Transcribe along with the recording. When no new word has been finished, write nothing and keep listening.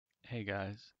Hey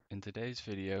guys, in today's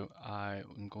video I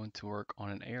am going to work on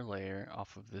an air layer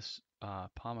off of this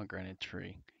pomegranate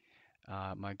tree.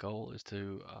 My goal is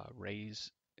to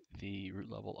raise the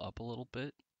root level up a little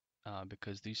bit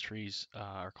because these trees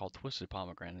are called twisted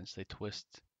pomegranates. They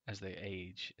twist as they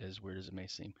age, as weird as it may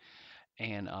seem.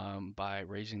 And by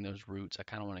raising those roots, I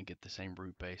kind of want to get the same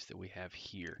root base that we have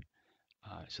here.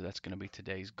 So that's going to be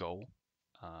today's goal.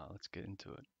 Let's get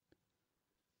into it.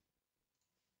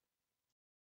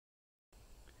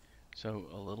 So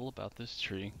a little about this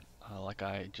tree. Like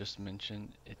I just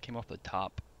mentioned, it came off the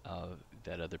top of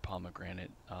that other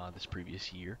pomegranate this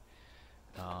previous year.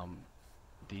 Um,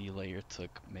 the layer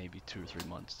took maybe 2 or 3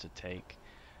 months to take,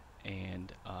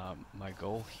 and my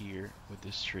goal here with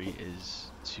this tree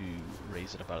is to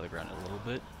raise it up out of the ground a little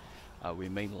bit. We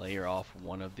may layer off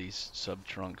one of these sub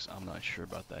trunks. I'm not sure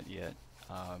about that yet.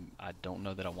 I don't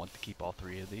know that I want to keep all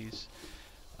three of these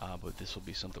but this will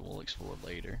be something we'll explore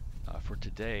later. For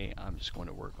today, I'm just going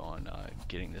to work on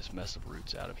getting this mess of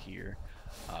roots out of here,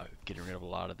 getting rid of a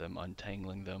lot of them,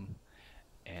 untangling them,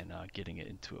 and getting it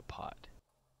into a pot.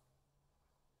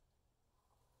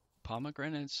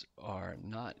 Pomegranates are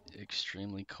not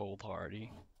extremely cold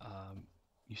hardy.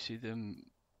 You see them,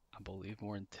 I believe,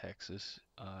 more in Texas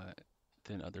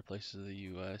than other places of the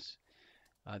U.S.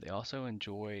 They also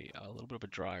enjoy a little bit of a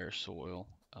drier soil.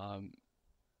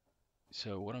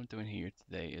 So what I'm doing here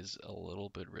today is a little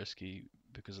bit risky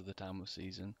because of the time of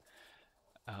season.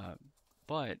 Uh,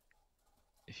 but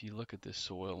if you look at this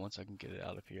soil, once I can get it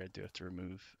out of here, I do have to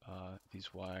remove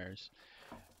these wires.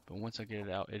 But once I get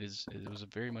it out, it was a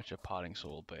very much a potting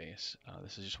soil base.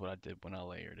 This is just what I did when I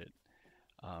layered it.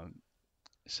 Um,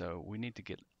 so we need to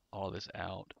get all this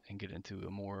out and get into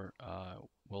a more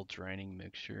well draining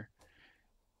mixture,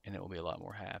 and it will be a lot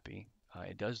more happy.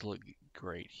 It does look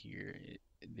great here.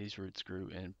 These roots grew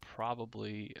in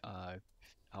probably I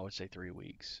would say 3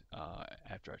 weeks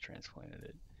after I transplanted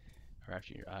it, or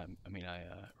after I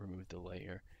removed the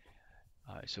layer.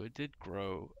 So it did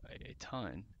grow a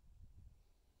ton,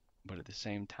 but at the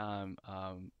same time,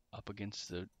 up against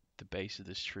the base of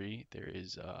this tree, there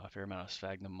is a fair amount of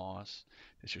sphagnum moss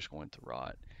that's just going to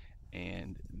rot.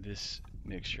 And this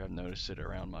mixture, I've noticed it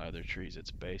around my other trees.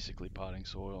 It's basically potting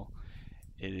soil.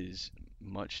 It is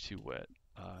much too wet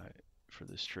for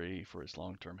this tree for its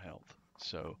long-term health.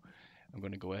 So I'm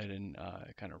going to go ahead and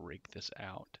kind of rake this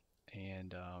out,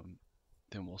 and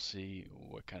then we'll see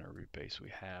what kind of root base we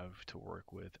have to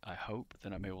work with. I hope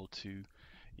that I'm able to,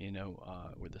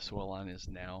 where the soil line is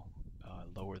now,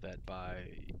 lower that by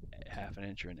half an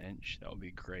inch or an inch. That would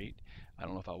be great. I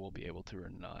don't know if I will be able to or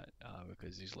not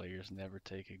because these layers never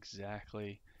take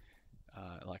exactly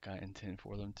like I intend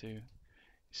for them to.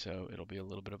 So it'll be a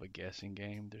little bit of a guessing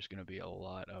game. There's going to be a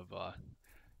lot of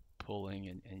pulling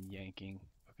and yanking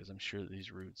because I'm sure that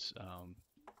these roots,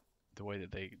 the way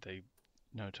that they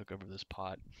took over this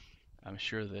pot, I'm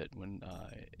sure that when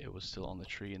it was still on the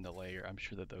tree in the layer, I'm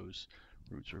sure that those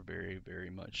roots were very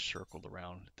much circled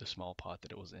around the small pot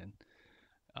that it was in.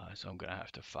 So I'm gonna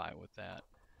have to fight with that,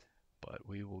 but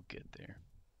we will get there.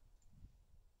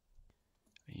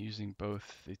 Using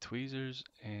both the tweezers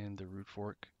and the root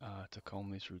fork to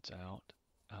comb these roots out,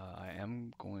 I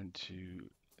am going to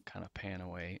kind of pan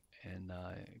away and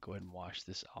go ahead and wash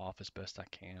this off as best I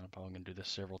can. I'm probably going to do this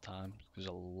several times. There's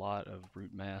a lot of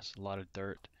root mass, a lot of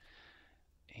dirt,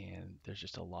 and there's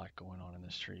just a lot going on in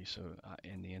this tree. So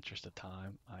in the interest of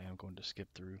time, I am going to skip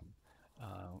through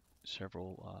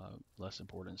several less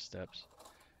important steps.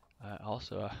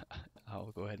 Also,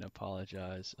 I'll go ahead and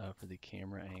apologize for the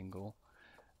camera angle.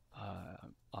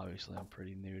 Obviously, I'm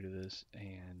pretty new to this,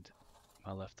 and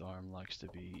my left arm likes to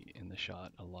be in the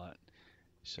shot a lot,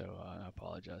 so I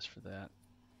apologize for that.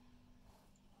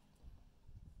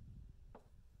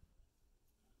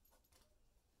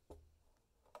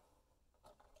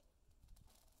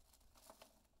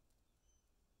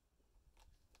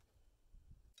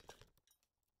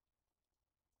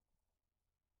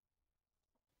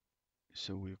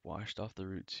 So we've washed off the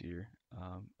roots here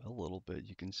a little bit.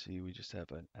 You can see we just have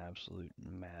an absolute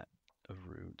mat of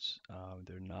roots.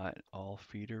 They're not all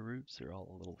feeder roots, they're all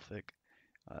a little thick.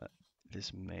 Uh,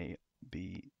 this may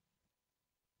be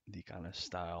the kind of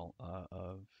style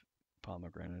of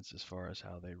pomegranates as far as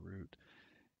how they root.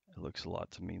 It looks a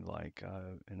lot to me like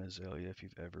an azalea if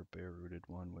you've ever bare rooted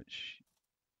one, which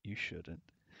you shouldn't.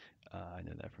 I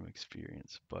know that from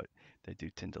experience, but they do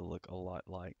tend to look a lot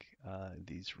like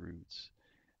these roots.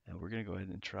 And we're going to go ahead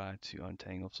and try to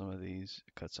untangle some of these,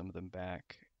 cut some of them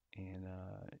back, and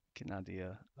get an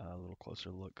idea, a little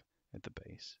closer look at the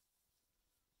base.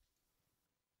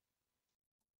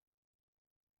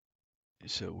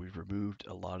 So we've removed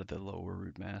a lot of the lower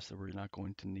root mass that we're not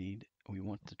going to need. We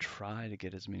want to try to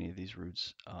get as many of these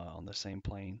roots on the same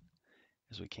plane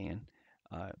as we can.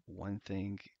 One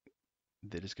thing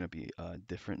that is going to be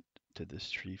different to this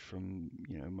tree from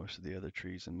most of the other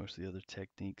trees and most of the other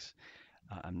techniques,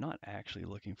 I'm not actually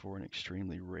looking for an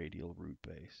extremely radial root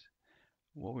base.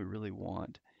 What we really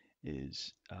want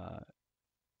is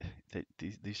that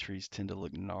these trees tend to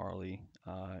look gnarly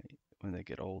when they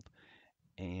get old,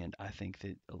 and I think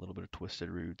that a little bit of twisted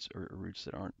roots or roots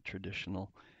that aren't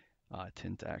traditional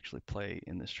tend to actually play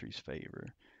in this tree's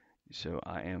favor. So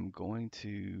I am going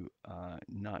to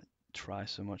not try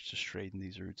so much to straighten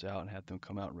these roots out and have them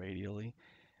come out radially.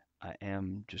 I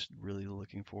am just really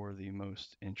looking for the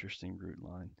most interesting root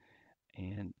line.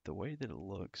 And the way that it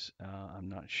looks, I'm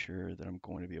not sure that I'm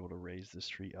going to be able to raise this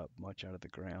tree up much out of the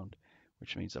ground,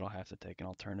 which means that I'll have to take an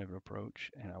alternative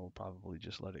approach and I will probably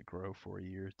just let it grow for a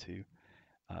year or two.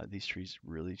 These trees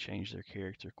really change their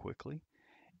character quickly,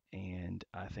 and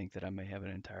I think that I may have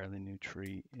an entirely new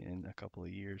tree in a couple of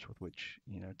years with which,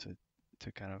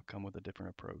 to kind of come with a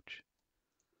different approach.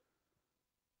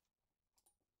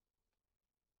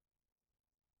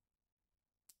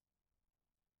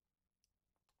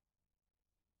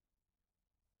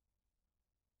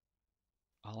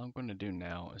 All I'm going to do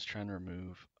now is try and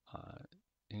remove uh,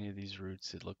 any of these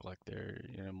roots that look like they're,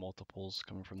 multiples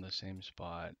coming from the same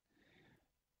spot.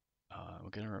 I'm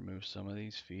going to remove some of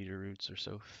these feeder roots. They're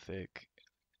so thick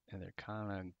and they're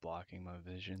kind of blocking my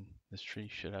vision. This tree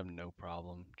should have no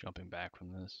problem jumping back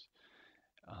from this.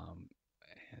 Um,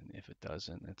 and if it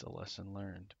doesn't, it's a lesson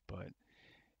learned. But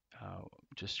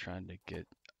just trying to get,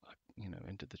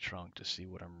 into the trunk to see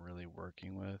what I'm really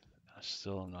working with. I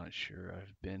still am not sure.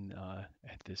 I've been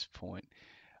at this point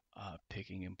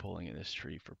picking and pulling at this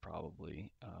tree for probably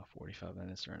 45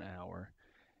 minutes or an hour,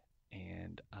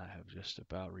 and I have just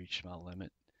about reached my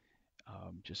limit.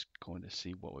 Just going to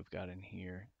see what we've got in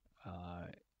here. Uh,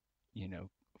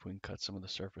 if we can cut some of the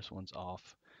surface ones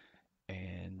off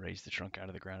and raise the trunk out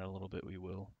of the ground a little bit, we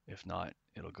will. If not,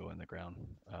 it'll go in the ground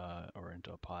or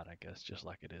into a pot, I guess, just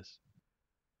like it is.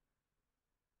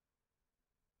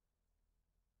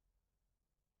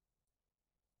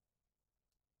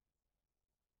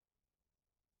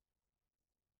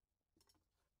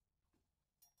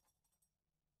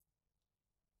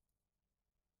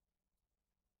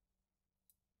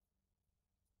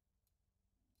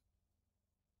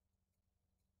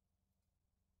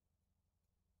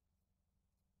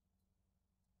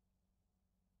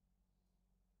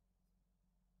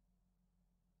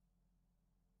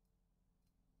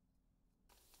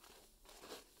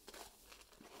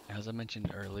 As I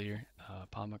mentioned earlier,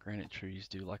 pomegranate trees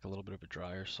do like a little bit of a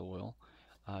drier soil.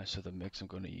 So the mix I'm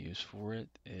going to use for it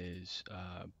is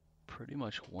pretty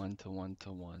much 1 to 1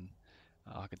 to 1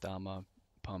 akadama,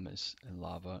 pumice, and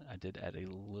lava. I did add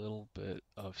a little bit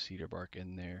of cedar bark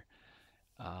in there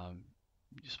um,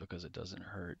 just because it doesn't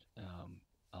hurt.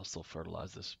 I'll still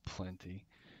fertilize this plenty,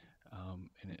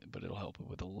 but it'll help it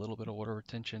with a little bit of water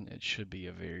retention. It should be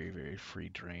a very, very free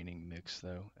draining mix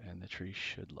though, and the tree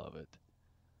should love it.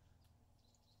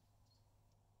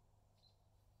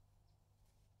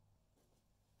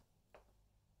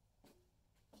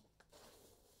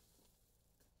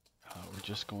 We're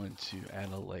just going to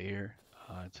add a layer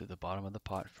to the bottom of the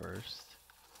pot first.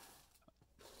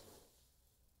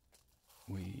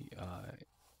 We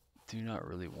do not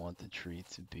really want the tree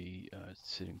to be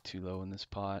sitting too low in this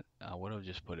pot. I would have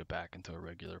just put it back into a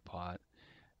regular pot,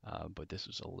 but this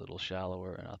was a little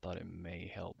shallower, and I thought it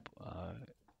may help,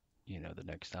 the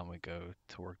next time we go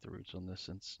to work the roots on this,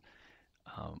 since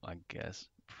I guess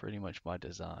pretty much by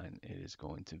design it is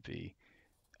going to be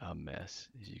a mess.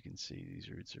 As you can see, these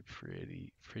roots are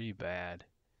pretty bad.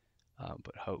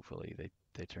 But hopefully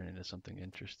they turn into something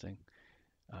interesting.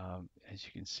 As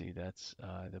you can see, that's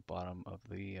the bottom of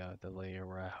the layer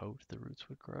where I hoped the roots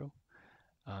would grow.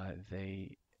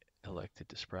 They elected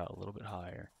to sprout a little bit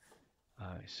higher,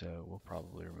 so we'll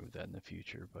probably remove that in the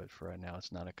future. But for right now,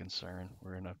 it's not a concern.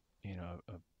 We're in a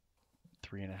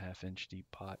 3.5 inch deep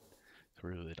pot, so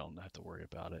we really don't have to worry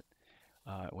about it.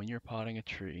 When you're potting a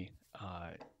tree,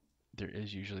 there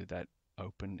is usually that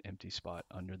open empty spot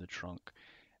under the trunk.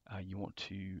 You want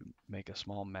to make a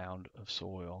small mound of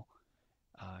soil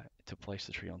to place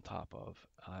the tree on top of.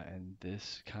 And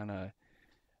this kind of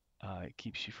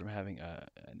keeps you from having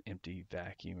an empty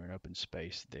vacuum or an open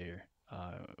space there.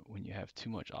 When you have too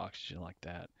much oxygen like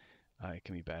that, it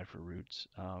can be bad for roots.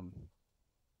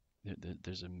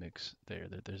 There's a mix there,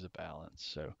 there's a balance.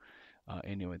 So,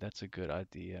 anyway, that's a good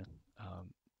idea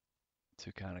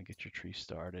to kind of get your tree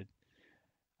started.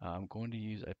 I'm going to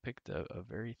use, I picked a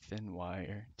very thin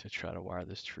wire to try to wire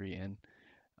this tree in.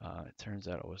 It turns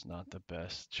out it was not the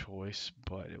best choice,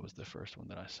 but it was the first one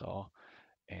that I saw,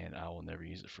 and I will never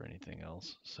use it for anything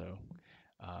else. So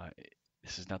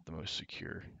this is not the most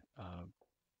secure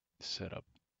setup,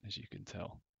 as you can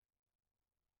tell.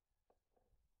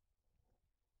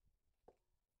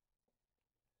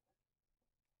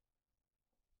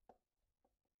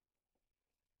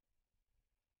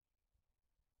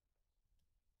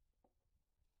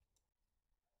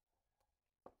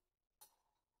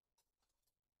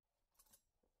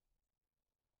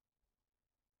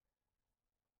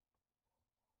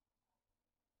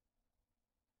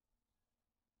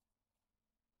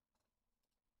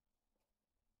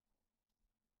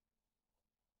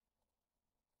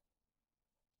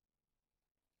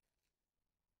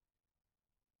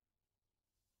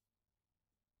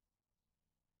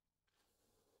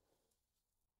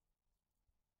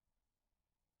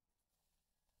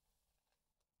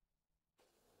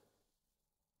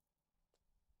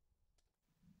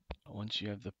 Once you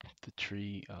have the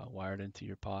tree wired into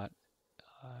your pot,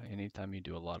 anytime you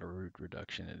do a lot of root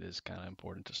reduction, it is kind of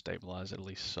important to stabilize at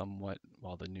least somewhat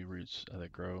while the new roots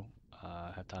that grow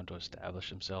have time to establish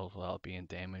themselves without being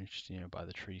damaged, by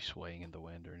the tree swaying in the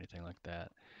wind or anything like that.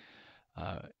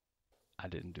 Uh, I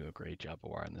didn't do a great job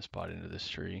of wiring this pot into this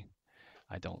tree.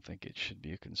 I don't think it should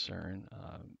be a concern,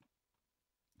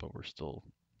 but we're still,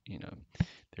 you know,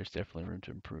 there's definitely room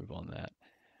to improve on that.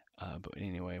 But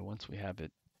anyway, once we have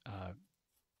it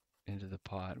into the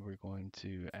pot, we're going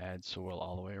to add soil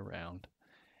all the way around.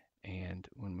 And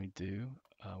when we do,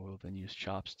 we'll then use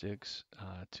chopsticks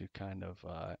to kind of,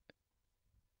 I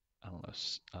don't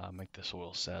know, make the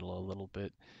soil settle a little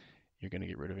bit. You're going to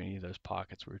get rid of any of those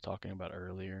pockets we were talking about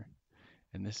earlier.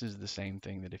 And this is the same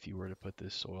thing that if you were to put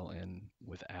this soil in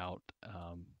without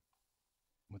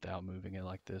moving it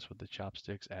like this with the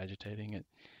chopsticks, agitating it,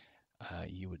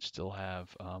 you would still have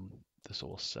the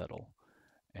soil settle.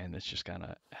 And this just kind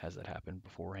of has that happen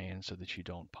beforehand so that you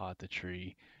don't pot the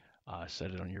tree,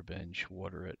 set it on your bench,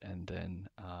 water it, and then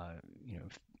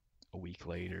a week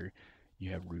later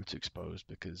you have roots exposed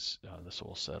because the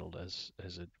soil settled as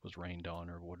it was rained on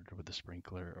or watered with a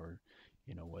sprinkler or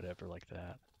whatever like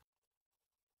that.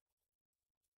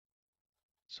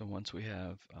 So once we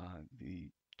have the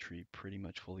tree pretty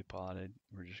much fully potted,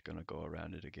 we're just going to go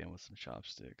around it again with some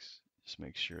chopsticks. Just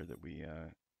make sure that we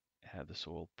have the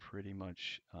soil pretty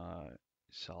much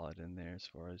solid in there as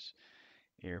far as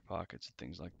air pockets and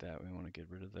things like that. We want to get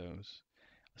rid of those,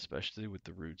 especially with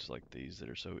the roots like these that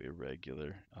are so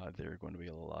irregular. There are going to be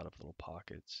a lot of little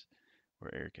pockets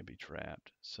where air can be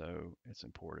trapped. So it's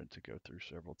important to go through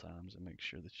several times and make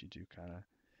sure that you do kind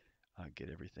of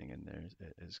get everything in there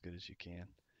as good as you can.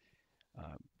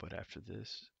 But after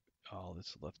this, all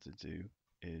that's left to do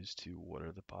is to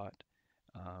water the pot.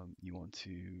 You want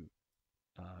to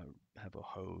have a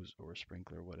hose or a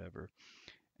sprinkler or whatever,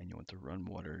 and you want to run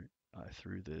water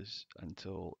through this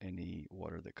until any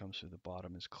water that comes through the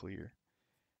bottom is clear.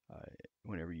 Uh,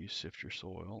 Whenever you sift your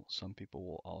soil, some people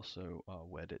will also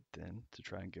wet it then to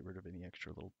try and get rid of any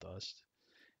extra little dust.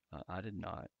 I did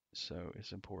not, so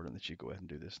it's important that you go ahead and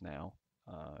do this now.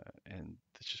 And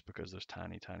it's just because those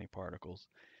tiny, tiny particles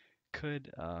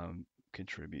could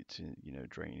contribute to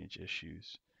drainage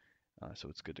issues. So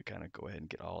it's good to kind of go ahead and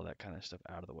get all that kind of stuff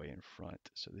out of the way in front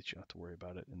so that you don't have to worry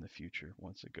about it in the future.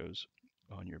 Once it goes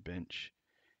on your bench,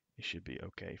 it should be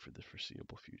okay for the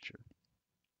foreseeable future.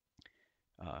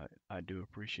 I do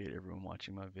appreciate everyone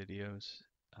watching my videos.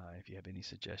 If you have any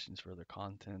suggestions for other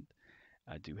content,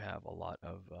 I do have a lot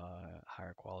of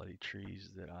higher quality trees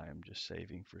that I am just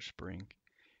saving for spring.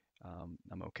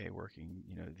 I'm okay working,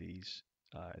 these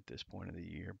at this point of the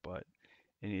year, but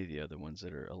any of the other ones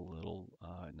that are a little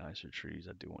nicer trees,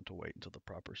 I do want to wait until the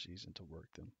proper season to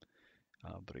work them.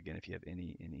 But again, if you have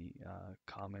any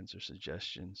comments or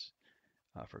suggestions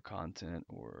for content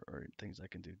or things I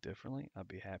can do differently, I'd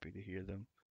be happy to hear them.